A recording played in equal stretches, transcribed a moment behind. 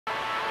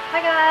Hi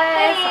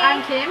guys, Hey.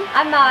 I'm Kim.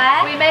 I'm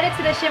Moe. We made it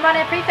to the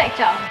Shimane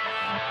Prefecture.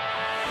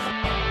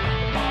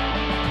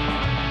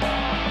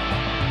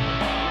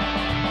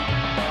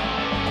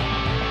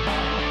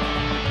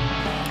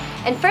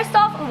 And first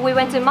off, we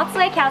went to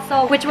Matsue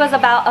Castle, which was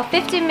about a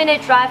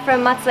 15-minute drive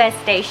from Matsue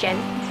Station.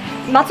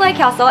 Matsue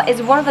Castle is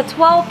one of the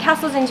 12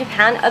 castles in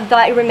Japan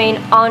that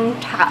remain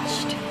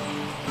untouched,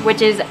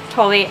 which is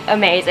totally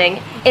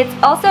amazing. It's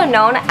also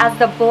known as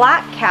the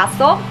Black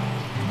Castle.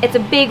 It's a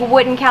big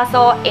wooden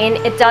castle and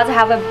it does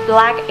have a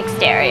black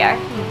exterior.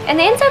 And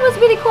the inside was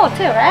really cool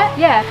too, right?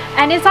 Yeah,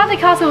 and inside the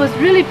castle was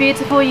really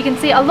beautiful. You can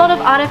see a lot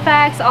of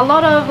artifacts, a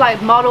lot of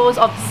models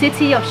of the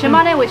city of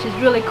Shimane, which is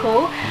really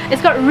cool.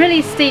 It's got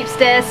really steep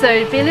stairs,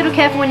 so be a little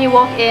careful when you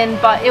walk in,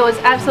 but it was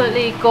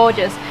absolutely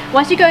gorgeous.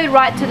 Once you go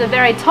right to the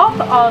very top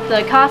of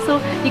the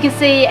castle, you can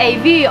see a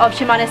view of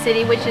Shimane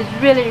City, which is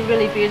really,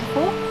 really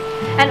beautiful.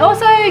 And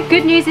also,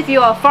 good news if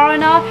you are a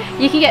foreigner,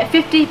 you can get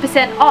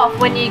 50% off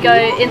when you go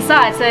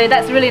inside, so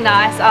that's really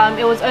nice.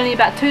 It was only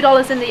about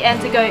 $2 in the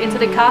end to go into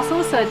the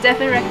castle, so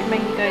definitely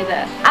recommend you go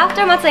there.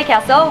 After Matsue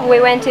Castle,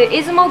 we went to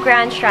Izumo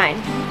Grand Shrine.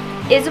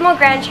 Izumo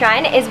Grand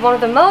Shrine is one of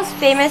the most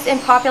famous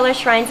and popular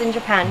shrines in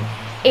Japan.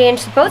 And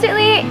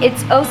supposedly,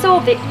 it's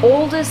also the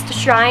oldest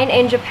shrine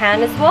in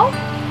Japan as well.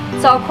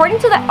 So according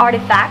to the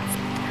artifacts,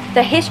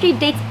 the history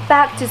dates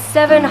back to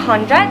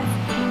 700.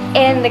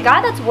 And the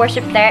god that's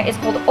worshipped there is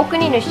called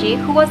Okuninushi,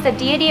 who was the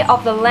deity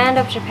of the land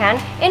of Japan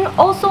and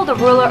also the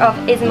ruler of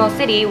Izumo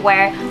City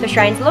where the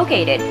shrine is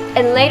located.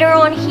 And later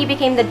on he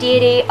became the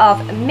deity of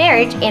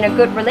marriage and a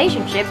good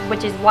relationship,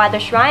 which is why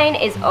the shrine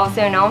is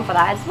also known for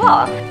that as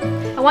well.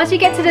 And once you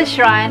get to the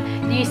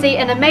shrine, you see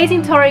an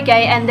amazing torii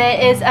gate and there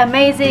is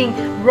amazing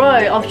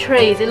row of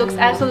trees. It looks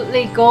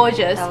absolutely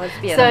gorgeous. That was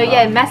beautiful. So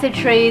yeah, massive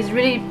trees,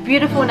 really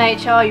beautiful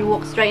nature. You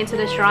walk straight into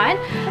the shrine.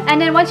 And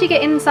then once you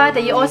get inside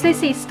there, you also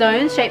see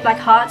stones shaped like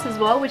hearts as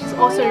well, which is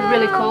also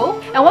really cool.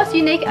 And what's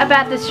unique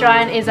about this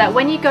shrine is that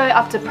when you go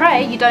up to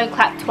pray, you don't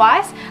clap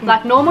twice.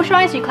 Like normal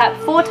shrines, you clap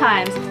 4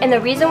 times. And the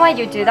reason why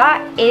you do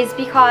that is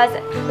because,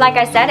 like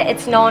I said,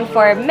 it's known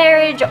for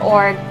marriage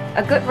or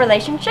a good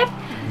relationship.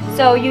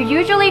 So you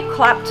usually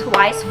clap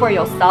twice for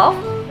yourself,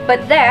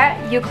 but there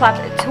you clap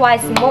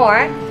twice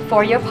more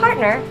for your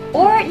partner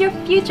or your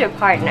future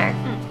partner.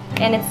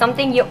 And it's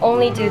something you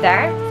only do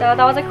there, so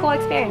that was a cool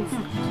experience.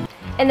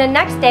 And the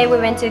next day we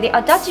went to the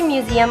Adachi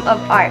Museum of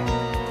Art.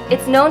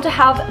 It's known to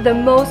have the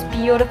most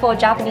beautiful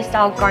Japanese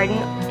style garden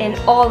in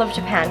all of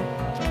Japan.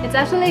 It's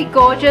absolutely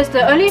gorgeous.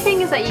 The only thing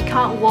is that you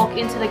can't walk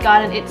into the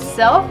garden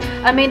itself.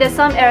 I mean, there's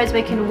some areas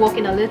where you can walk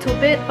in a little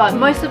bit, but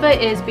most of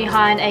it is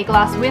behind a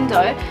glass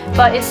window,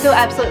 but it's still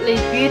absolutely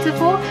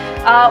beautiful.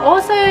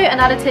 Also,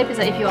 another tip is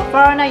that if you're a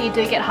foreigner, you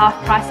do get half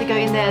price to go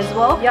in there as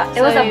well. Yeah,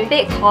 it was a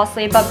bit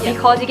costly, but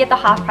because you get the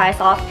half price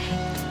off,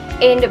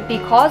 and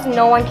because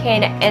no one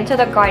can enter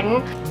the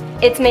garden,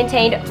 it's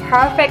maintained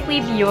perfectly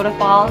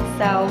beautiful,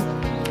 so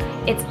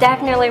it's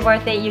definitely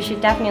worth it. You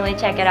should definitely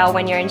check it out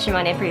when you're in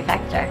Shimane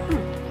Prefecture.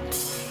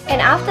 And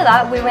after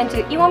that, we went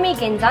to Iwami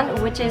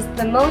Ginzan, which is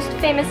the most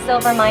famous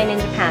silver mine in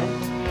Japan.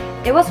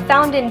 It was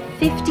found in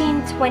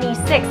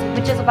 1526,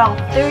 which is about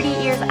 30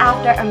 years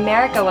after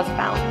America was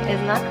found.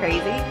 Isn't that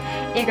crazy?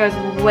 It goes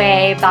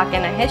way back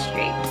in the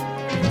history.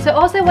 So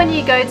also when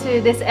you go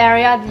to this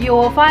area,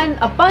 you'll find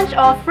a bunch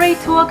of free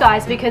tour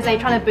guides because they're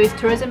trying to boost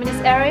tourism in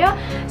this area.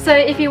 So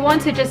if you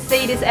want to just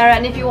see this area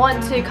and if you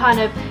want to kind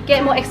of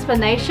get more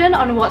explanation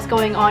on what's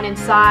going on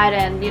inside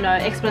and, you know,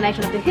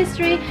 explanation of the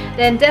history,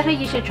 then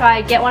definitely you should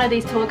try get one of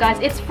these tour guides.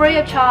 It's free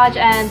of charge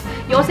and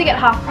you also get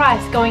half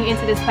price going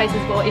into this place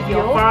as well if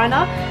you're a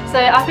foreigner. So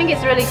I think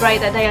it's really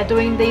great that they are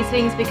doing these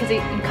things because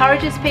it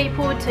encourages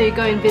people to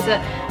go and visit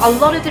a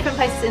lot of different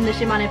places in the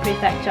Shimane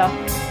Prefecture.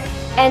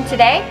 And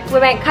today, we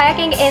went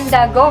kayaking in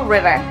the Go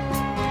River.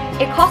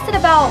 It costed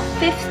about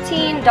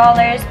 $15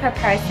 per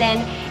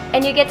person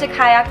and you get to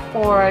kayak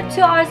for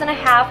 2 hours and a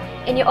half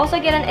and you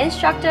also get an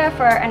instructor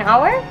for an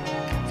hour.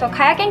 So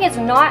kayaking is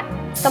not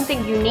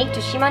something unique to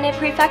Shimane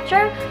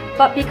Prefecture,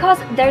 but because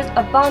there's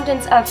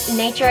abundance of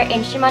nature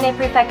in Shimane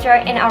Prefecture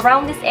and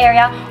around this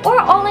area or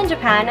all in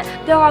Japan,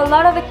 there are a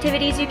lot of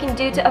activities you can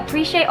do to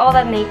appreciate all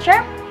that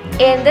nature.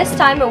 And this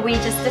time we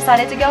just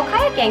decided to go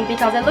kayaking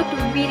because it looked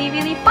really,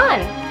 really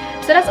fun.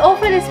 So that's all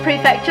for this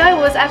prefecture. It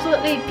was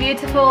absolutely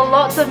beautiful,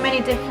 lots of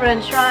many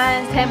different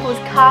shrines, temples,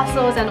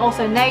 castles and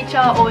also nature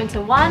all into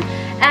one.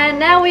 And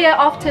now we are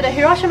off to the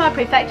Hiroshima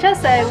Prefecture,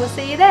 so we'll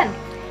see you then.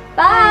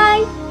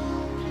 Bye!